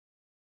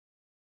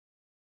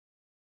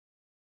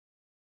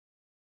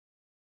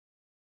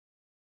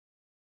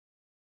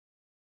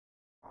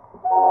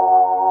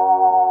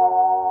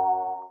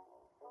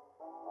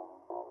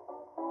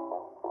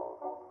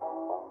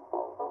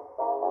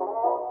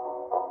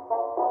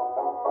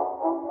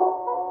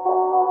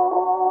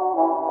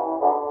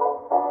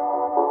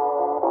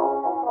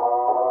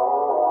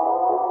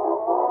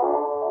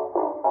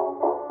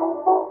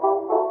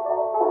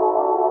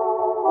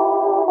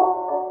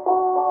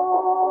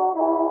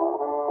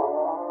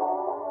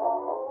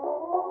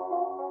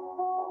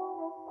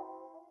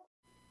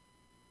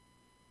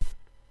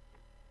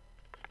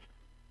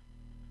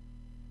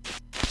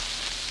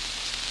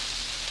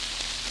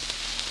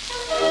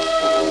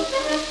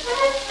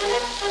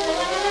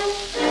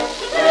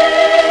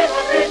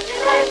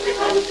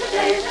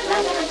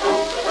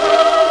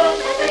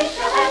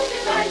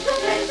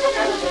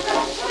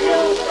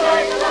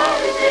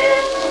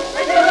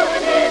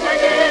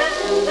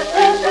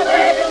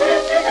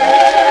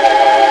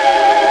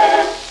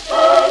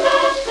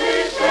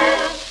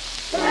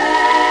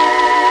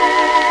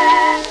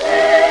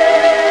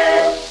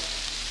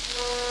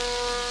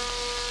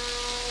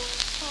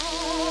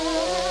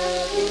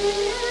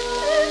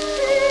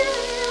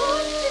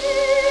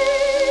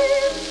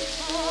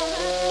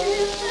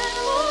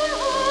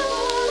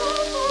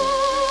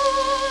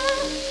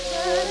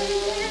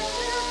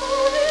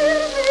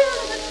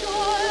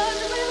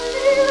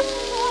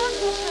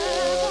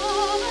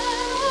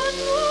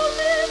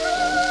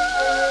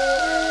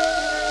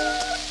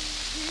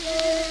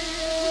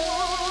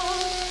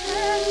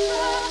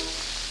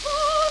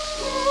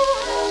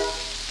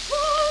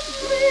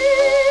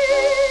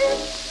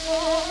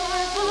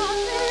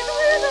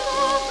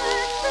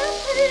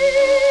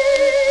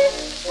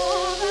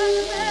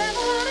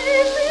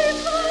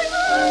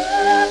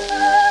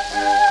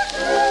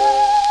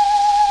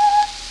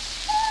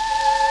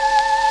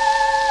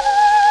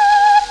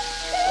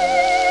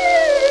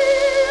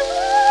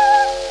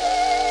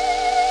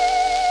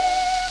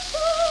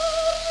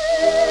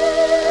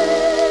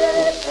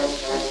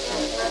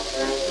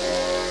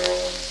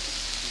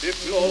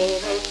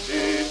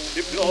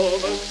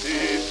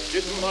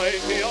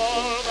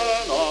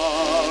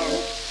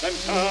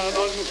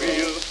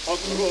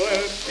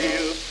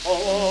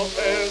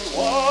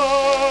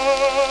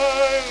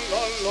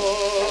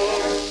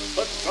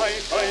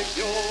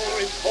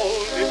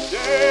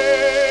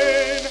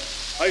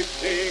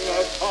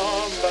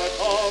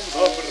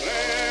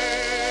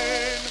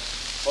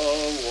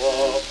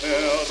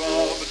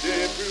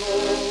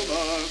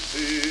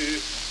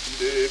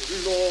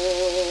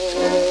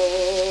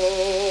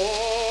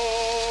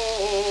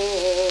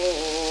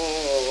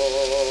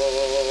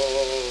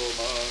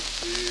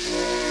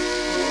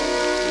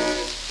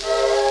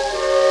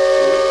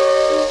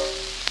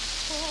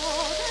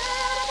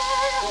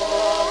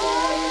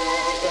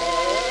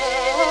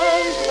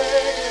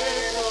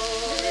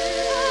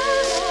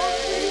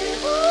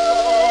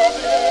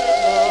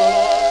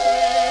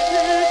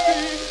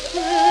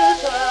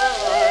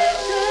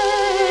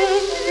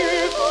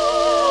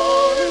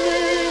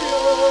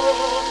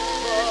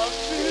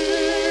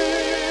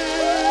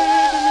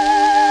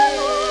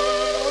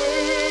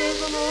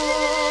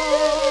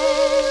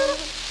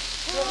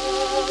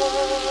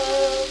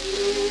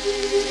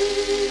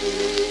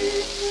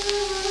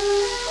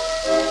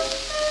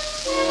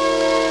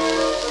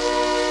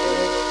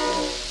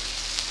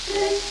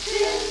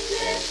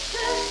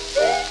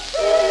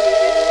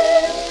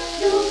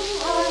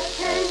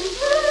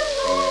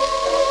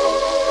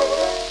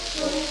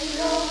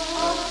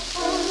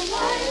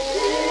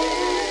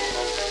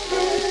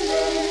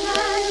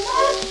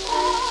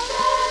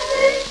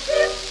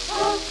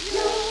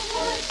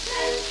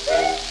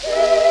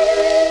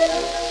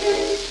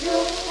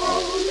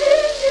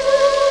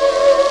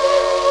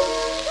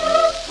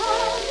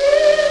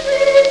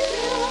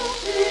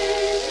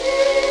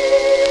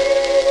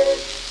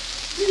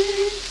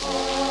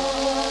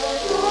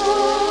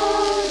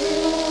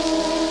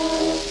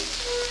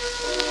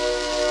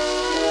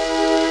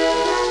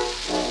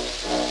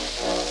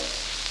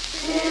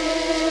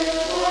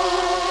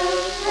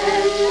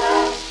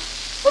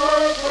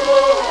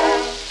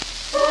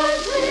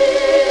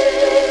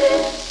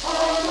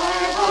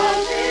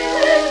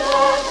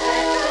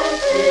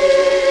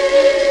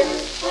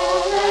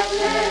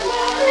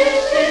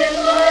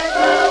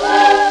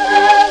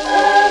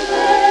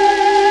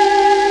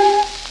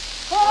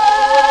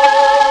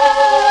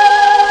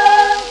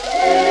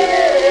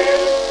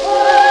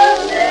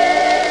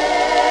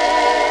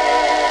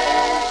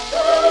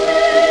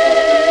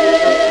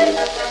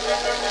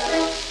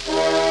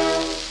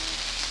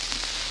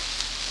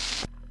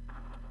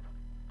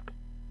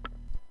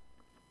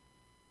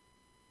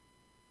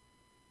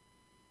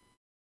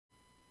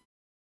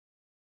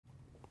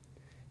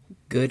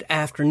Good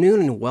afternoon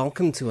and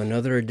welcome to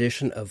another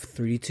edition of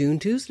 3 Tune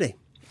Tuesday.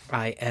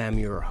 I am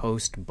your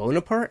host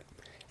Bonaparte,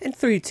 and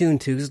 3 Tune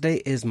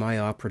Tuesday is my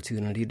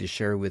opportunity to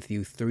share with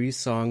you 3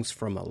 songs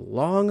from a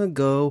long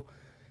ago,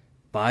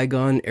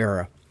 bygone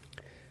era.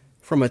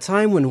 From a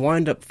time when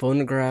wind-up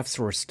phonographs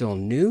were still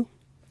new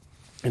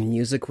and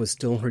music was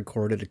still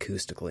recorded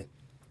acoustically.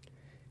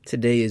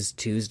 Today is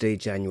Tuesday,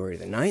 January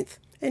the 9th,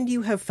 and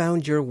you have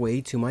found your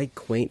way to my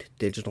quaint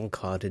digital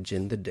cottage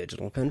in the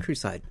digital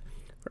countryside,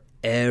 where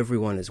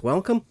everyone is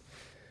welcome.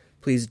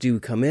 Please do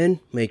come in,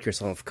 make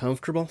yourself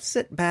comfortable,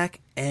 sit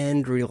back,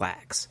 and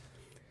relax.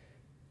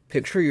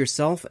 Picture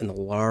yourself in a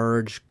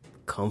large,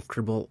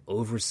 comfortable,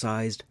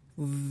 oversized,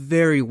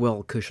 very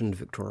well-cushioned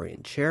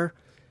Victorian chair.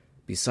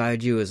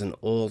 Beside you is an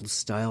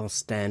old-style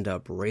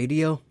stand-up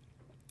radio,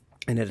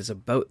 and it is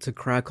about to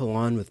crackle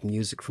on with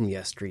music from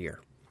yesteryear.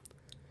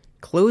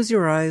 Close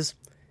your eyes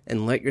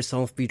and let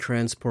yourself be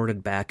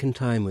transported back in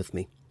time with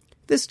me,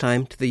 this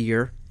time to the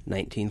year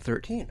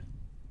 1913.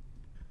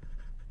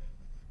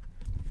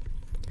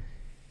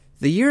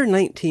 The year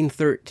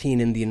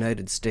 1913 in the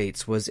United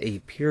States was a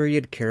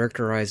period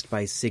characterized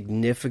by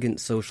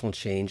significant social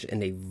change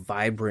and a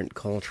vibrant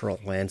cultural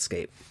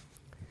landscape.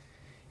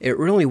 It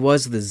really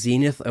was the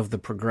zenith of the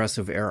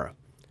progressive era,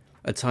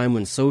 a time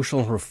when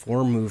social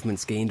reform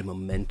movements gained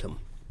momentum.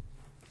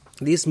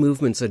 These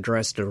movements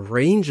addressed a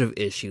range of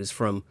issues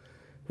from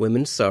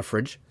women's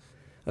suffrage,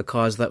 a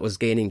cause that was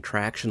gaining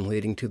traction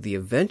leading to the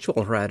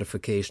eventual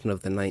ratification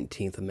of the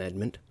 19th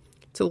Amendment,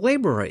 to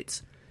labor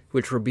rights,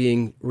 which were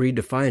being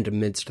redefined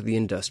amidst the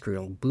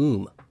industrial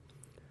boom.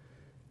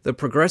 The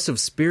progressive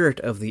spirit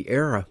of the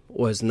era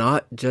was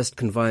not just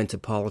confined to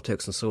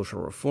politics and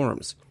social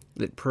reforms.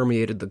 It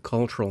permeated the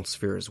cultural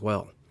sphere as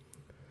well.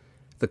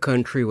 The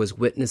country was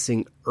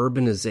witnessing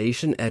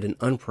urbanization at an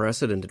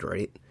unprecedented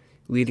rate,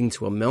 leading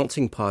to a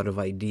melting pot of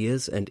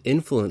ideas and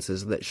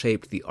influences that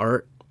shaped the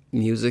art,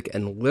 music,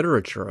 and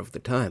literature of the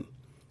time.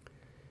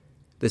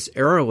 This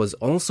era was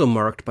also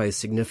marked by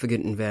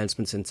significant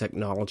advancements in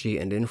technology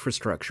and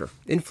infrastructure,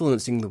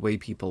 influencing the way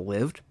people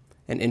lived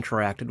and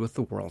interacted with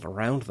the world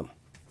around them.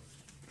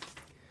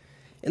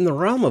 In the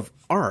realm of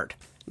art,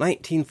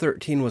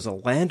 1913 was a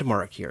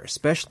landmark year,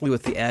 especially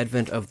with the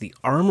advent of the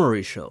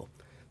Armory Show,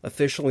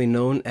 officially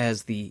known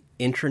as the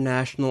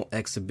International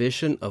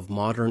Exhibition of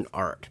Modern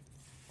Art.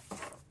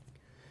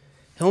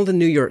 Held in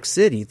New York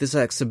City, this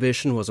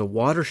exhibition was a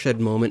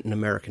watershed moment in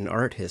American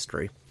art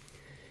history.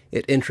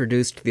 It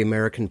introduced the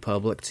American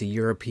public to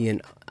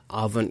European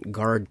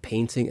avant-garde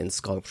painting and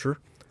sculpture,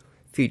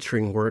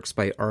 featuring works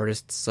by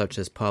artists such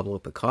as Pablo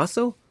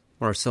Picasso,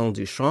 Marcel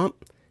Duchamp,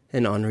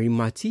 and Henri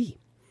Matisse,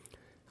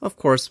 of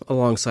course,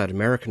 alongside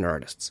American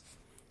artists.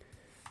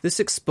 This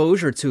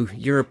exposure to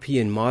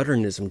European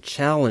modernism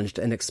challenged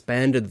and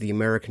expanded the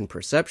American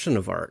perception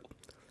of art,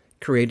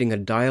 creating a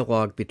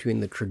dialogue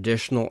between the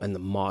traditional and the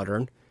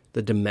modern,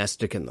 the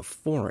domestic and the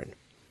foreign.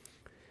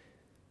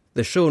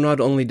 The show not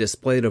only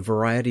displayed a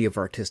variety of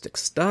artistic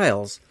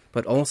styles,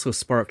 but also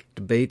sparked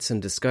debates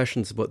and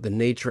discussions about the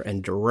nature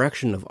and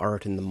direction of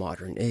art in the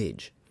modern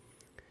age.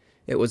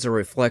 It was a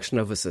reflection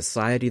of a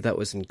society that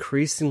was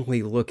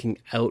increasingly looking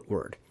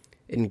outward,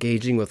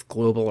 engaging with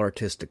global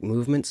artistic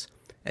movements,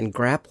 and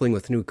grappling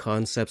with new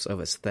concepts of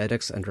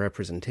aesthetics and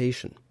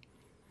representation.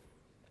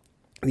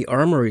 The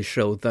Armory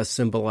Show thus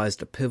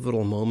symbolized a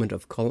pivotal moment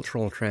of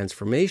cultural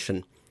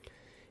transformation,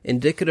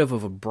 indicative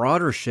of a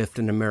broader shift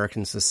in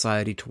American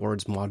society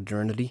towards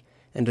modernity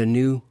and a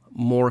new,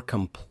 more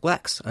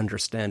complex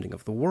understanding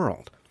of the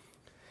world.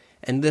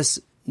 And this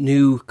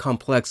new,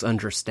 complex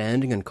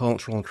understanding and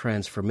cultural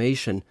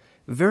transformation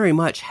very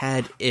much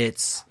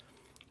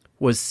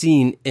was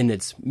seen in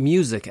its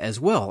music as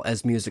well,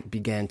 as music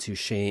began to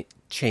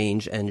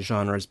change and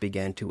genres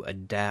began to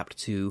adapt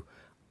to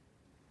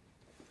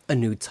a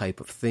new type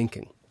of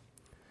thinking.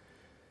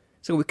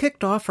 So we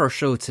kicked off our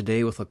show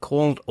today with a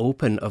cold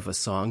open of a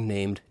song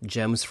named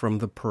Gems from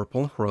the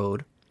Purple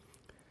Road.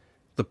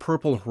 The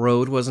Purple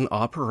Road was an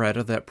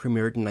operetta that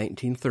premiered in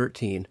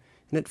 1913,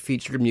 and it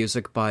featured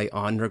music by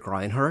André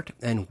Reinhardt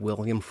and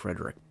William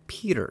Frederick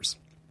Peters.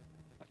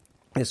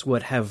 This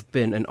would have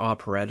been an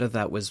operetta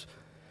that was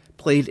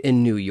played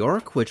in New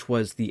York, which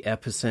was the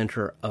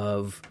epicenter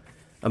of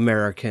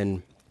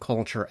American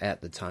culture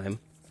at the time.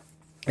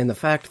 And the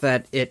fact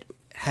that it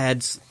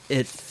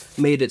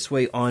made its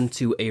way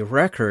onto a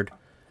record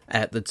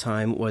at the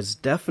time was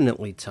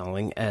definitely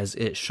telling, as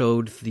it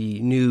showed the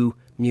new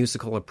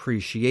musical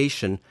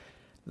appreciation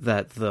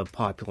that the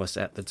populace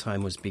at the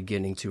time was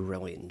beginning to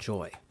really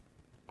enjoy.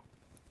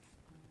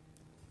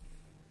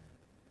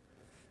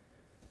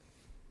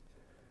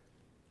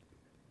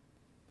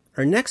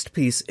 Our next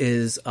piece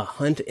is A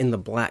Hunt in the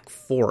Black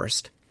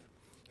Forest.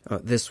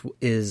 This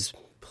is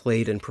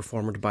played and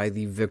performed by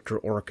the Victor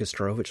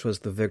Orchestra, which was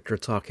the Victor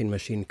Talking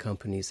Machine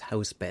Company's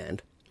house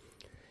band.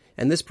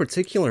 And this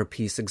particular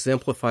piece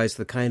exemplifies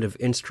the kind of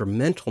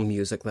instrumental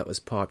music that was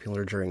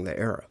popular during the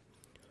era.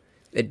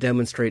 It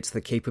demonstrates the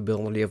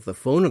capability of the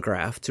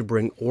phonograph to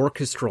bring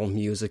orchestral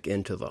music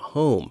into the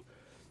home,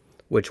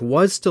 which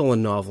was still a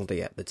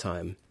novelty at the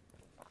time,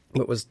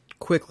 but was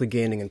quickly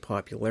gaining in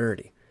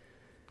popularity.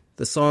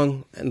 The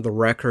song and the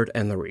record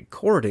and the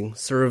recording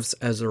serves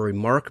as a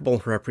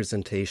remarkable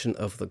representation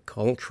of the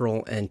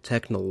cultural and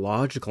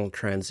technological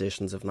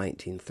transitions of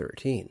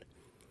 1913.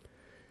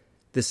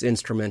 This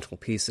instrumental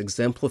piece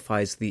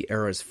exemplifies the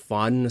era's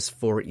fondness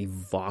for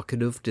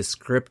evocative,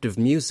 descriptive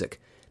music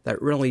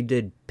that really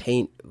did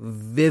paint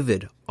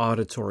vivid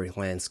auditory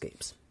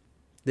landscapes.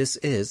 This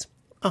is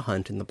A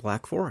Hunt in the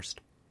Black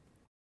Forest.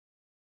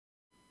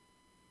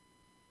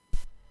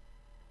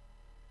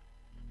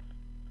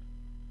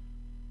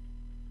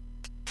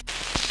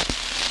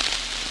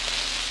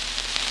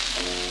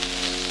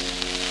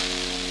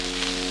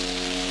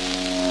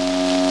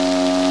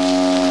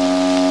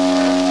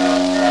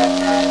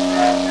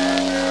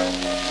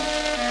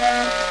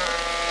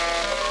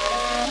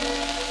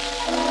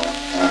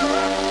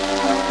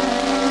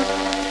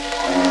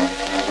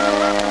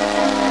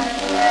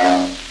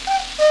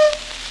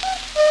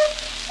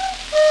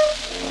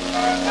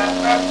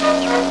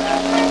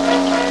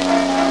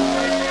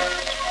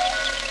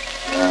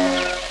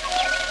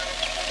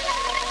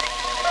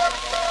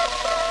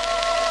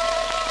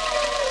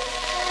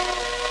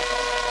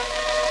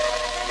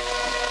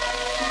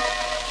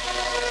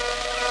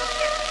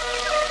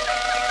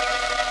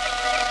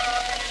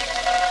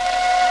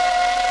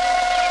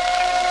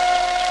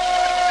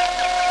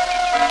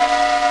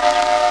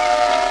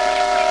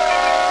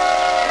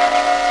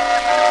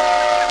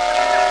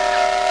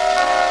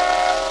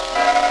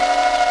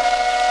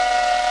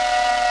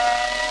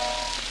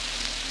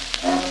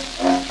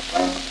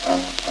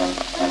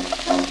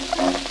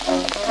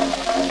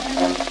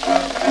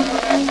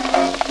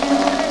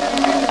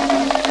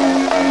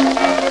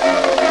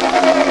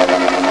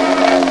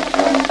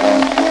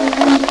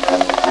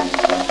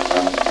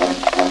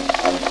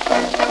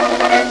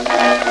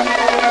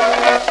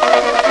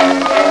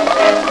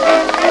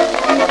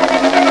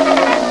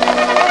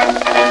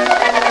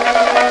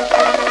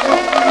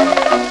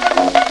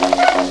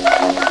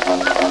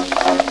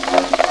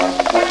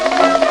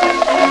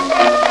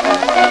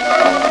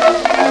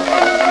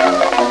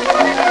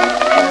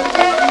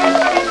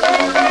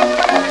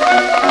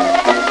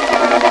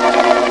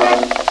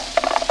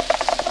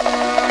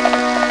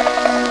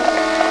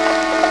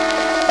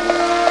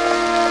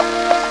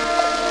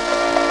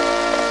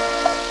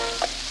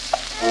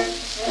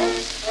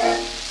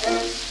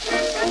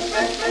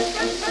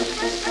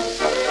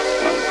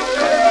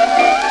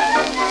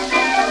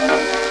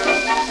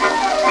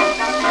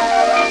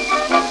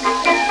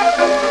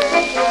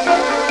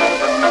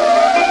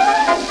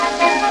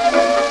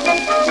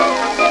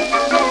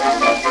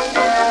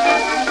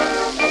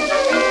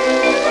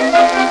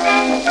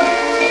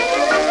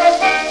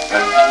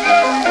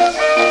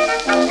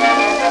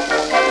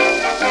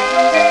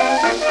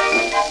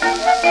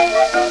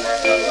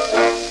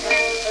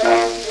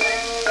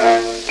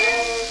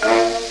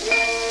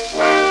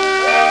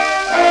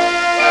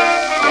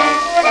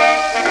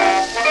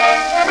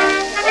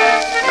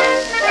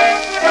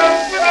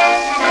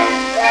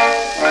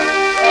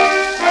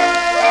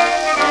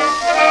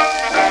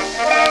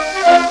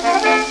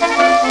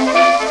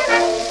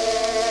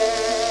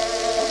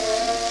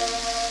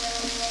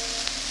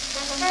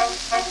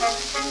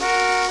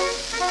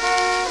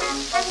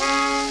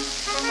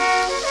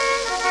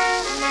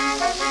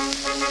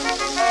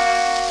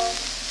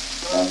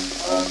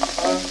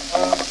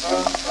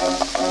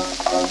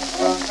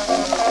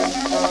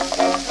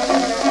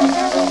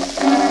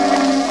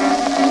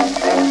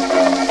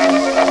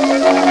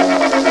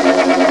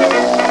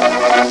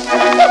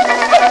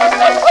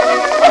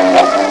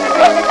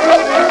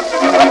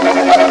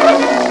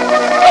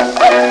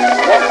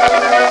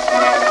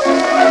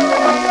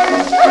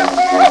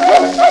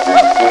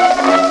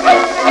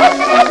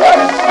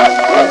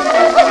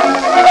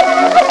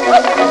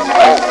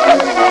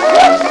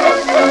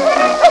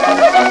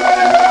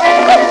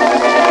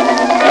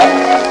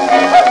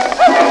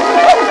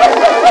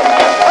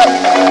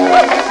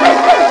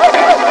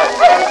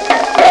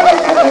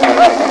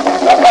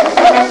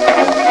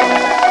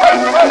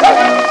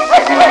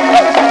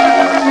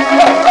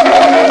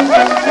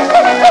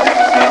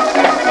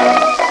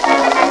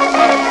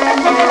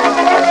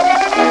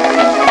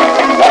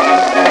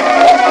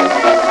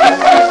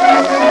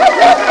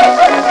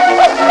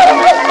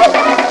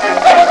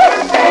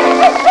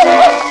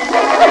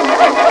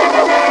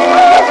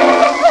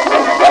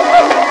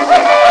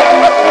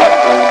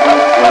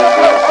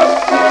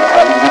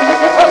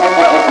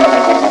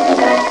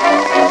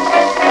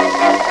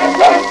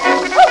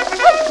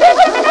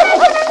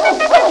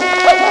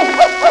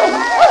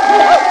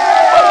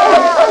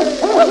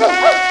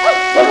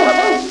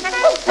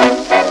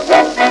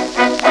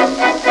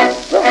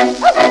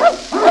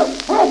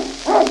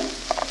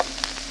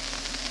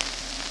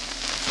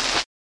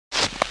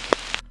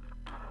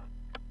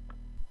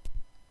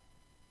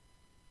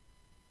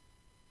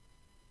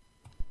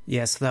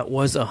 Yes, that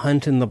was A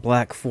Hunt in the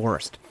Black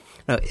Forest.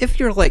 Now, if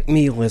you're like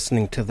me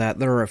listening to that,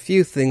 there are a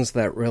few things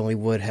that really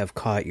would have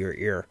caught your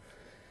ear.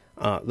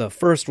 The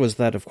first was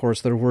that, of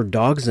course, there were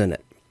dogs in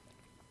it.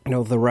 You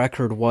know, the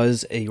record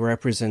was a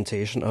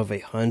representation of a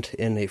hunt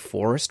in a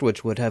forest,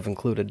 which would have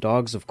included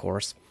dogs, of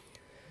course.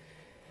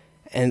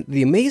 And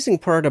the amazing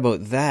part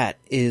about that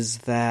is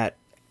that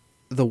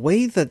the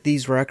way that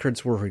these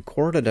records were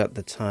recorded at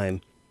the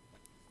time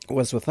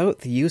was without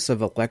the use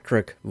of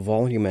electric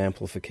volume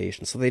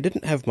amplification, so they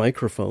didn't have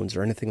microphones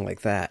or anything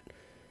like that.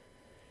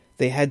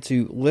 they had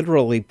to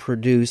literally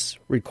produce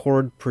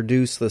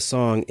the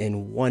song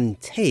in one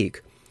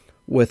take,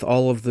 with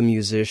all of the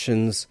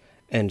musicians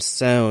and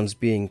sounds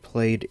being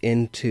played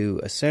into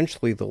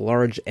essentially the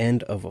large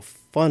end of a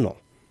funnel.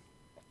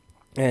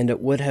 And it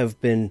would have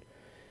been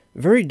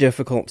very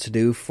difficult to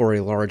do for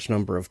a large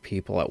number of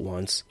people at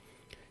once.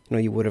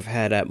 You would have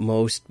had at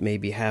most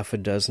maybe half a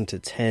dozen to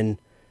 10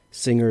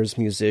 singers,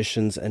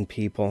 musicians, and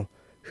people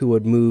who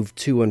would move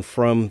to and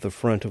from the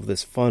front of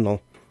this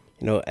funnel,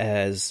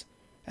 as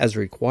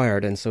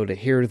required. And so to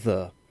hear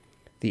the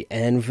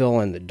anvil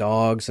and the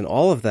dogs and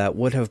all of that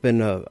would have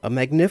been a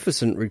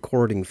magnificent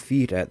recording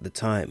feat at the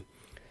time.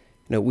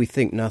 We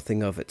think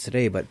nothing of it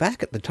today, but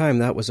back at the time,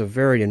 that was a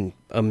very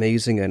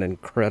amazing and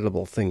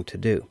incredible thing to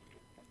do.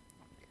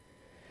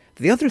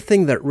 The other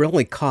thing that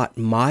really caught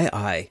my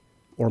eye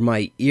or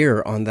my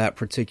ear on that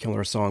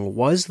particular song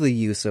was the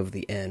use of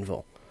the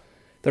anvil.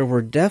 There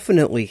were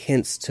definitely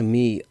hints to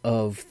me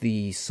of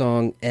the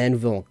song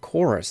Anvil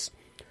Chorus,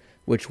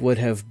 which would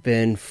have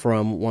been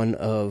from one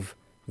of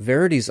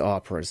Verdi's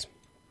operas,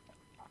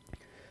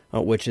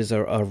 which is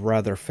a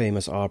rather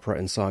famous opera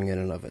and song in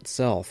and of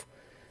itself,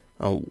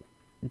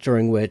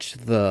 during which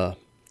the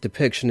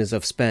depiction is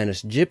of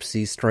Spanish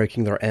gypsies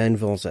striking their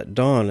anvils at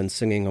dawn and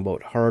singing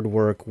about hard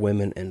work,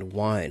 women, and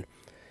wine.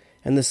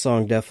 And this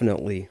song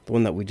definitely, the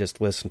one that we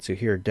just listened to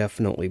here,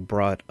 definitely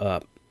brought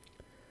up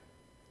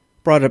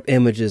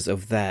images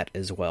of that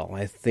as well.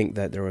 I think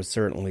that there was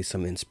certainly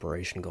some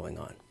inspiration going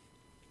on.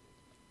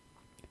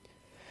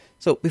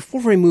 So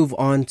before we move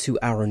on to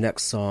our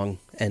next song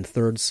and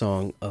third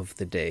song of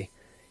the day,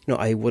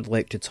 I would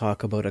like to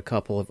talk about a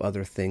couple of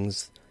other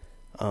things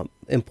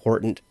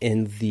important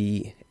in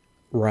the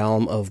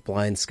realm of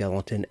Blind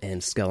Skeleton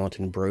and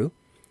Skeleton Brew.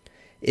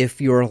 If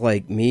you're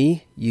like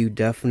me, you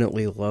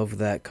definitely love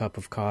that cup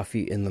of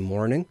coffee in the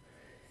morning,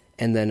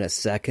 and then a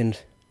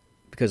second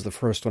because the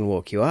first one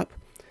woke you up,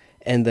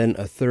 and then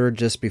a third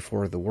just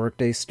before the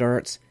workday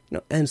starts,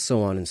 and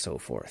so on and so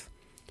forth.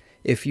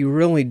 If you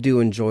really do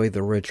enjoy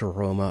the rich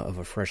aroma of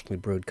a freshly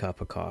brewed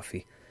cup of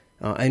coffee,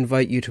 I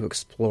invite you to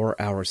explore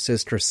our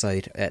sister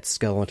site at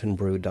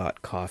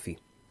skeletonbrew.coffee.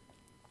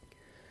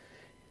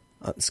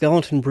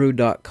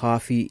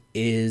 Skeletonbrew.coffee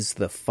is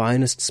the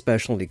finest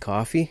specialty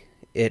coffee.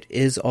 It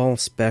is all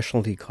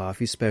specialty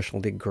coffee,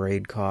 specialty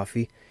grade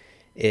coffee.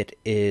 It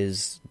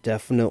is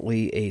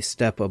definitely a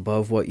step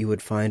above what you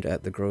would find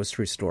at the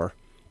grocery store.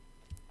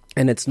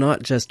 And it's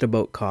not just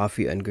about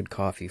coffee and good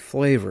coffee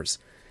flavors.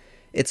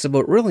 It's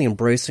about really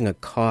embracing a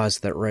cause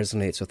that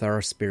resonates with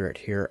our spirit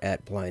here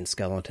at Blind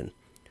Skeleton.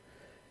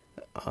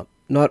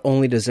 Not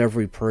only does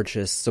every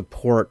purchase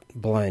support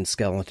Blind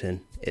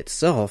Skeleton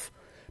itself,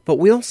 but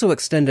we also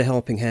extend a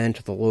helping hand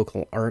to the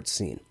local art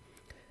scene.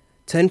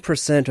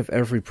 10% of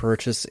every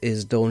purchase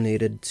is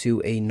donated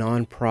to a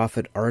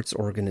non-profit arts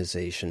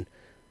organization,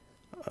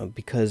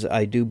 because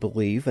I do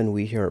believe, and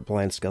we here at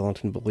Blind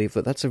Skeleton believe,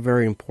 that that's a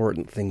very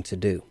important thing to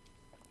do.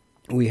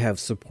 We have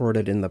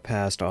supported in the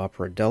past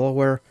Opera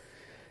Delaware,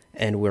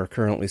 and we're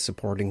currently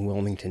supporting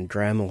Wilmington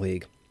Drama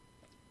League.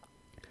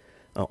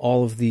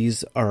 All of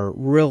these are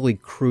really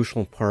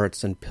crucial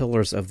parts and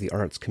pillars of the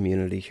arts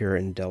community here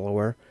in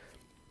Delaware,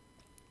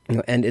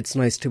 and it's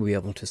nice to be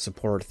able to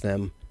support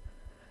them.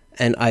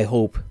 And I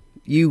hope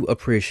you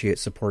appreciate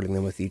supporting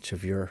them with each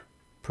of your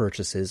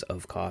purchases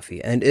of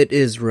coffee. And it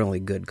is really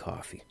good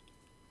coffee.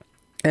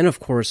 And of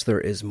course, there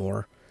is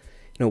more.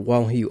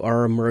 While you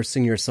are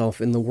immersing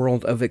yourself in the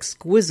world of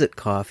exquisite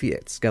coffee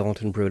at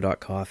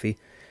skeletonbrew.coffee,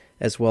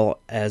 as well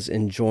as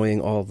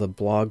enjoying all the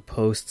blog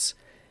posts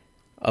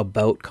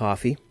about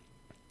coffee,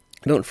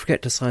 don't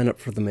forget to sign up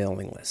for the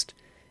mailing list.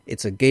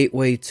 It's a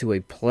gateway to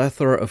a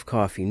plethora of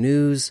coffee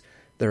news.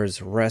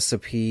 There's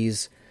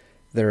recipes.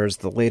 There's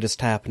the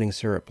latest happenings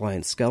here at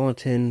Blind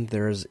Skeleton.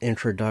 There's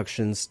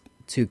introductions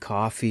to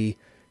coffee.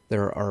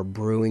 There are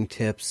brewing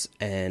tips,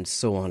 and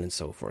so on and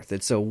so forth.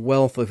 It's a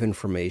wealth of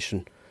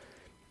information.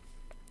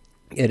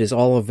 It is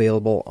all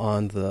available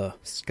on the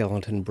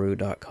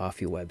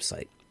skeletonbrew.coffee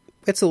website.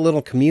 It's a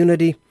little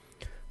community.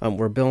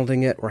 We're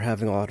building it. We're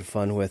having a lot of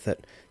fun with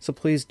it. So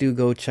please do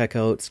go check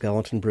out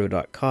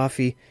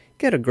skeletonbrew.coffee.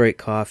 Get a great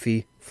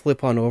coffee.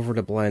 Flip on over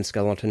to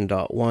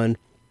blindskeleton.one.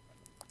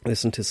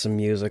 Listen to some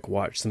music,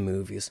 watch some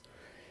movies,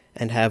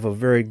 and have a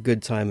very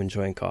good time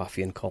enjoying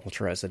coffee and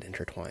culture as it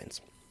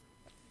intertwines.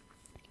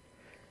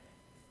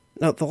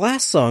 Now, the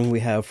last song we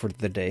have for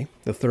the day,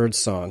 the third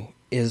song,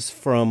 is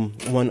from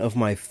one of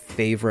my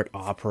favorite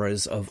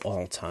operas of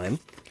all time.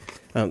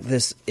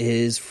 This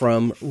is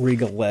from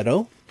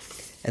Rigoletto,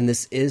 and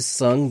this is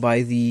sung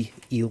by the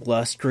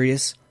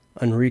illustrious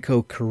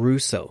Enrico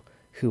Caruso,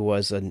 who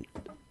was a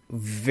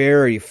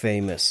very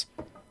famous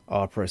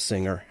opera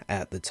singer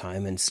at the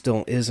time, and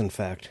still is, in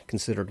fact,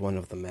 considered one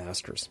of the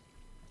masters.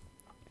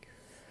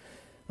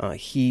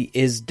 He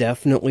is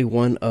definitely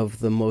one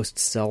of the most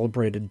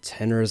celebrated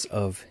tenors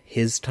of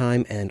his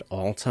time and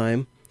all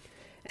time,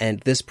 and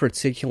this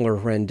particular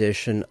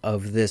rendition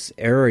of this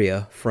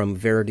aria from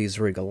Verdi's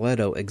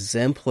Rigoletto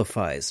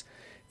exemplifies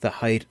the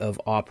height of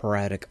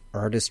operatic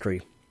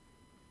artistry.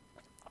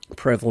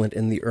 prevalent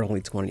in the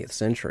early 20th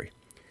century.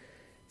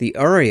 The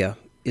aria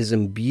is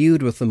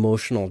imbued with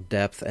emotional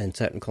depth and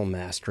technical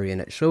mastery, and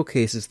it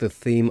showcases the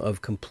theme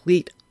of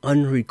complete,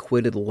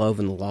 unrequited love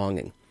and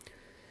longing.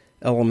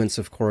 Elements,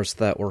 of course,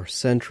 that were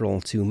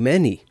central to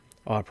many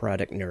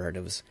operatic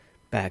narratives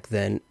back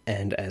then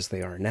and as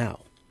they are now.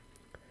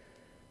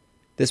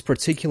 This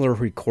particular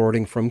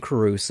recording from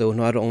Caruso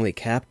not only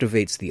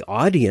captivates the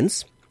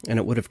audience, and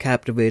it would have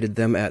captivated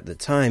them at the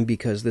time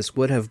because this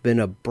would have been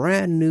a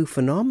brand new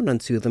phenomenon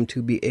to them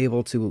to be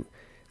able to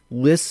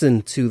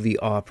listen to the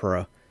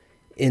opera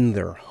in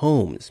their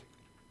homes.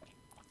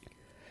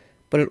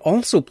 But it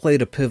also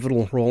played a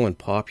pivotal role in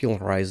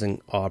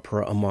popularizing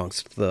opera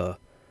amongst the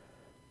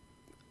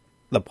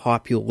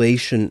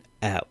population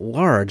at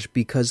large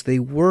because they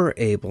were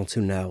able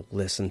to now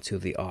listen to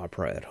the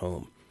opera at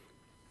home.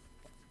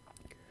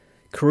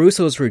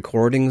 Caruso's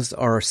recordings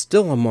are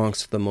still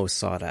amongst the most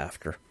sought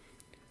after,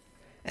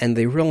 and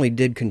they really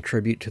did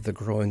contribute to the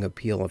growing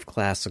appeal of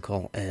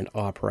classical and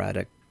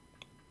operatic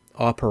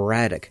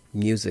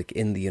music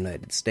in the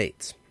United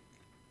States.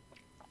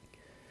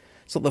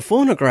 So the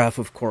phonograph,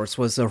 of course,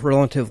 was a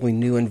relatively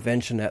new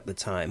invention at the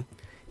time.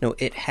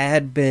 It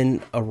had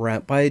been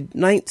around by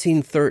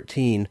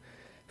 1913.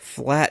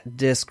 Flat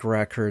disc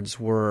records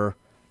were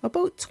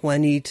about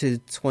 20 to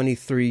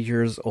 23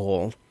 years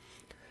old.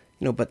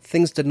 But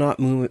things did not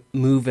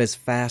move as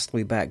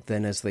fastly back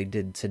then as they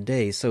did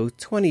today, so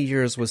 20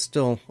 years was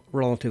still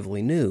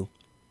relatively new.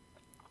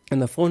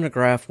 And the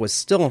phonograph was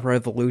still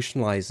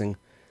revolutionizing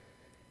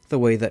the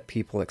way that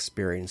people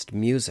experienced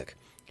music.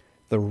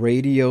 The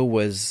radio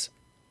was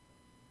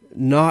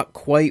not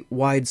quite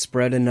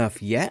widespread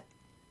enough yet,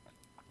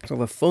 so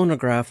the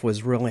phonograph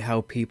was really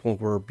how people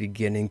were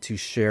beginning to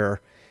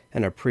share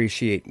and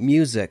appreciate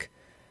music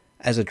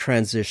as a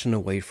transition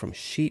away from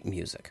sheet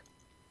music.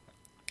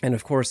 And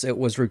of course, it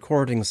was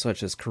recordings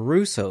such as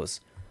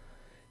Caruso's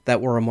that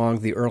were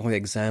among the early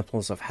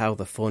examples of how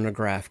the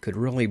phonograph could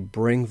really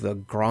bring the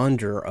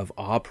grandeur of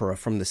opera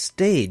from the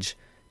stage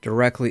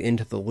directly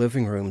into the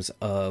living rooms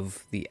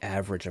of the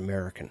average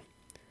American.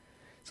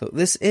 So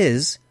this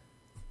is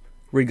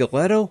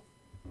Rigoletto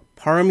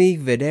Parmi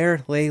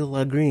vedere le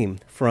lagrime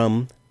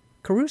from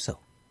Caruso.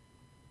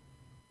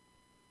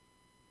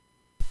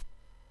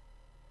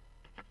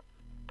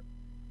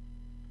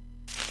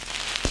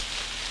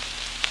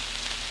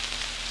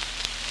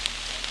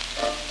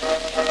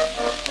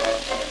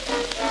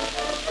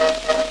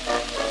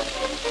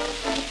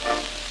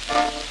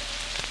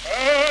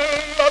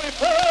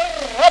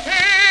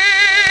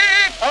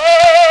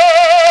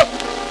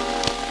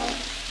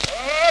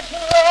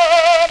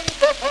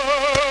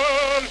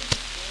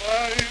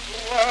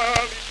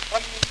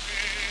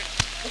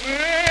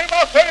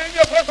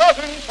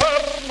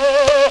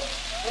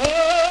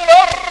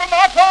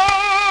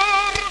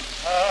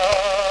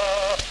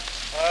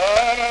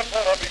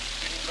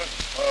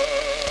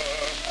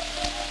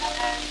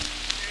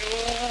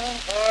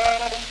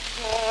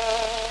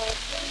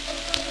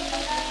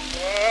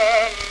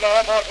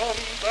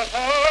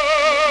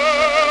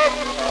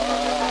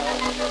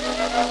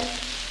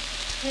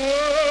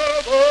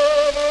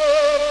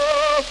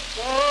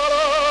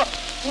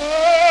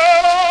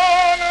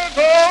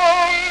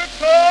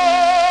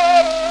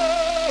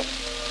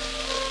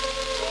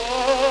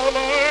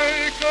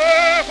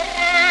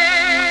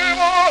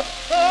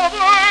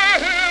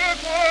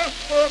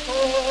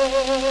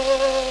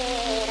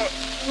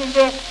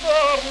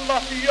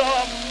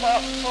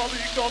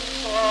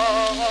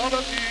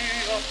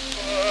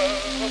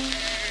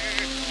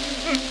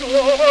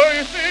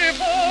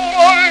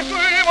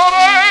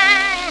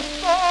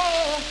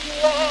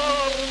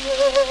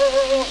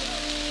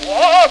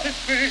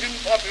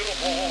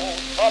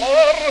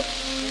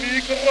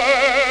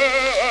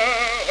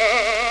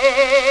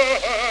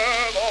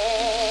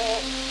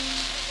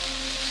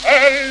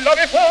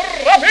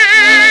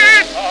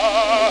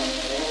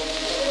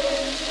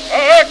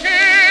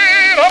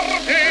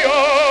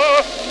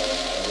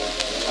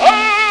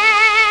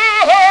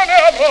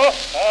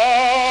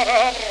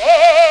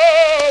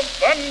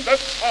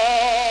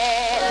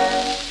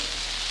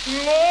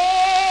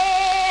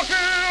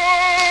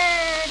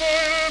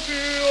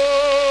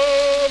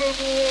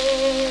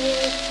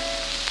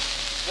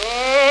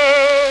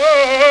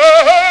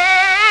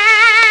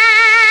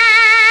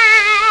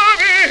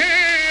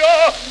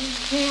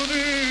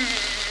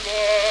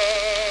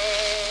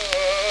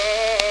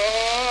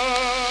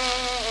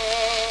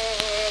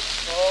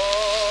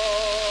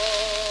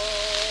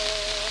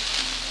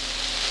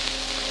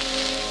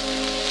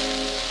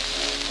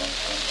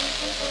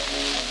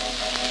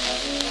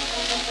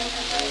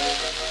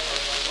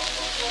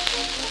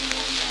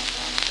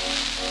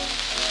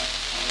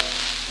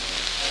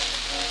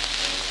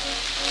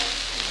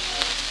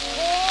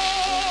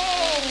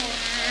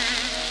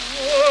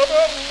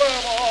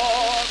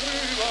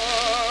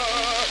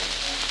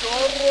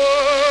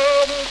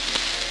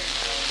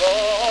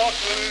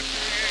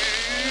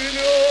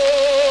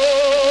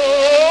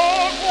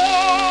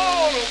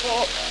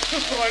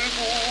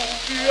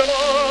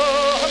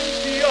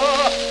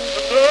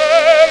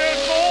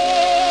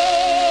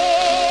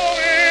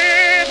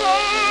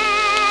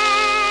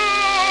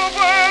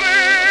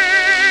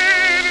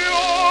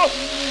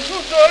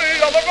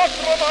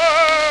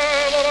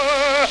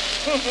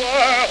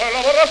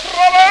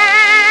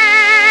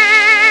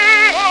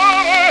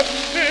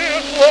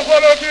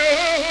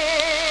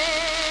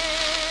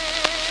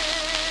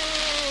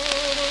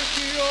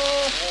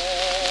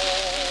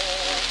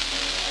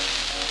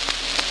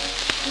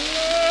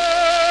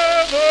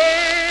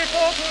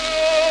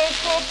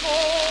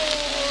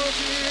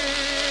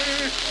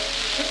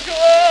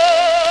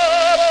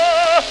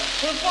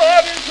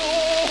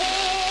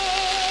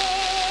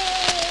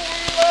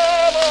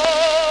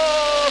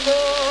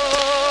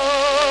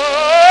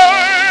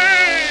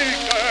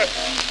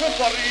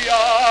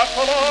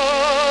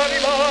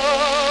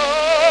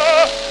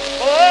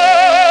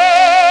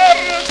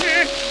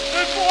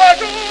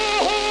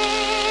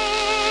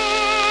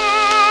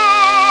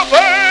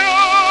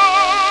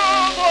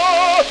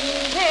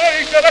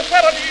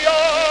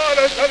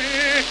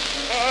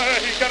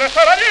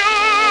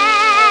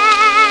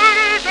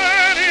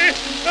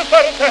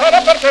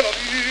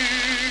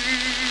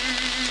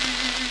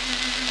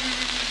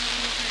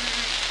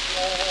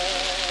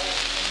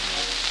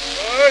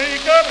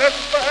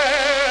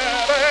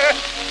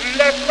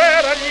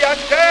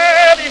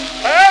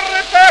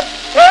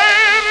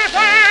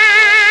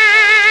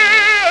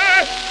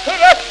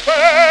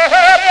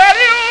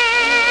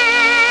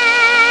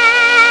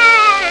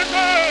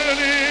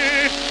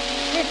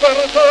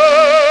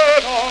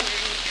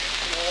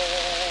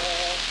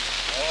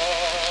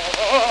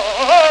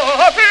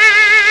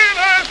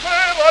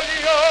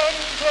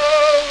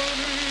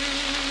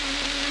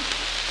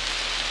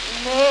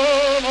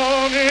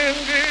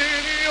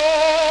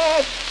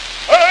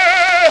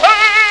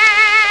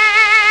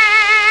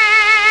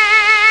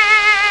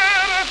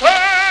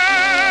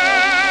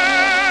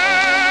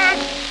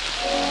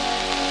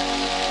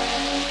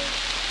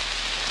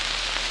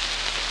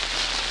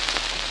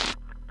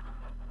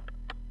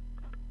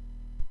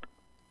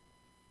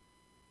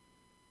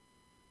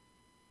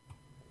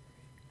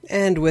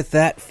 And with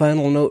that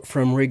final note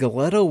from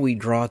Rigoletto, we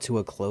draw to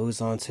a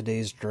close on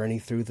today's journey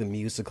through the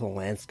musical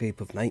landscape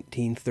of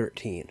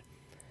 1913.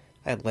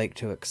 I'd like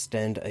to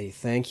extend a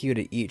thank you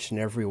to each and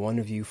every one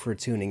of you for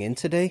tuning in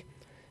today,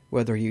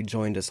 whether you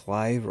joined us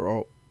live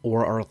or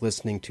are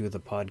listening to the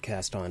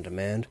podcast on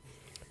demand.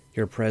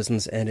 Your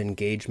presence and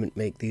engagement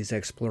make these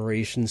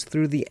explorations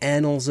through the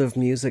annals of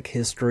music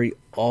history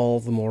all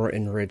the more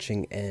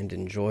enriching and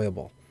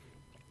enjoyable.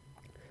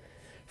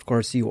 Of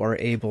course, you are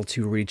able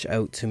to reach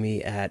out to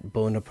me at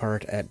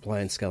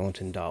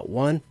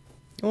bonaparte@blindskeleton.one.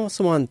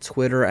 Also on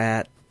Twitter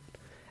at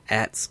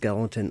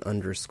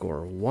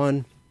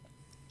skeleton_1.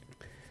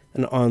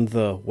 And on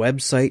the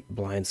website,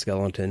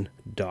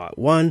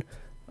 blindskeleton.one,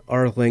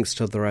 are links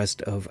to the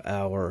rest of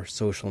our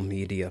social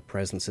media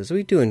presences.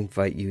 We do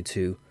invite you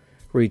to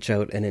reach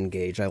out and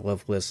engage. I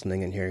love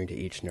listening and hearing to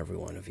each and every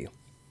one of you.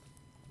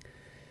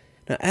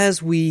 Now,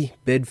 as we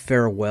bid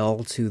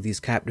farewell to these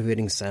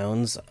captivating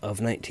sounds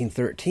of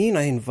 1913,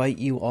 I invite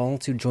you all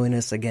to join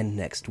us again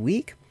next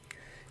week.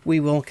 We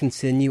will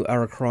continue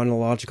our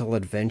chronological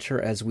adventure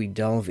as we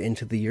delve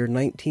into the year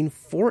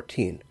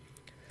 1914,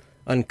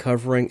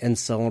 uncovering and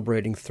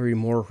celebrating 3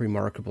 more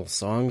remarkable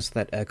songs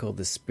that echo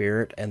the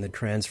spirit and the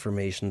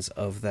transformations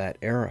of that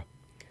era.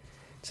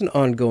 It's an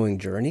ongoing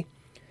journey,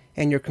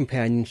 and your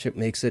companionship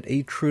makes it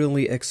a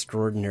truly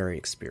extraordinary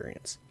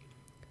experience.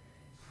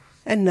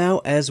 And now,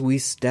 as we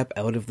step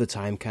out of the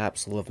time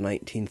capsule of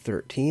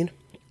 1913,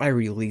 I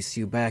release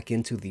you back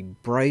into the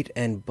bright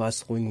and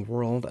bustling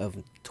world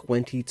of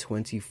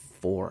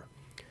 2024.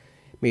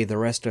 May the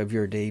rest of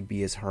your day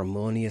be as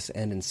harmonious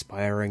and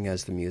inspiring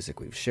as the music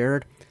we've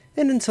shared.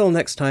 And until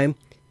next time,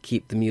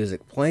 keep the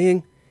music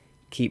playing,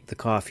 keep the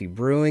coffee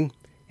brewing,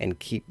 and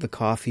keep the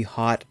coffee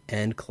hot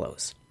and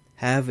close.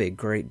 Have a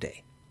great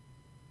day.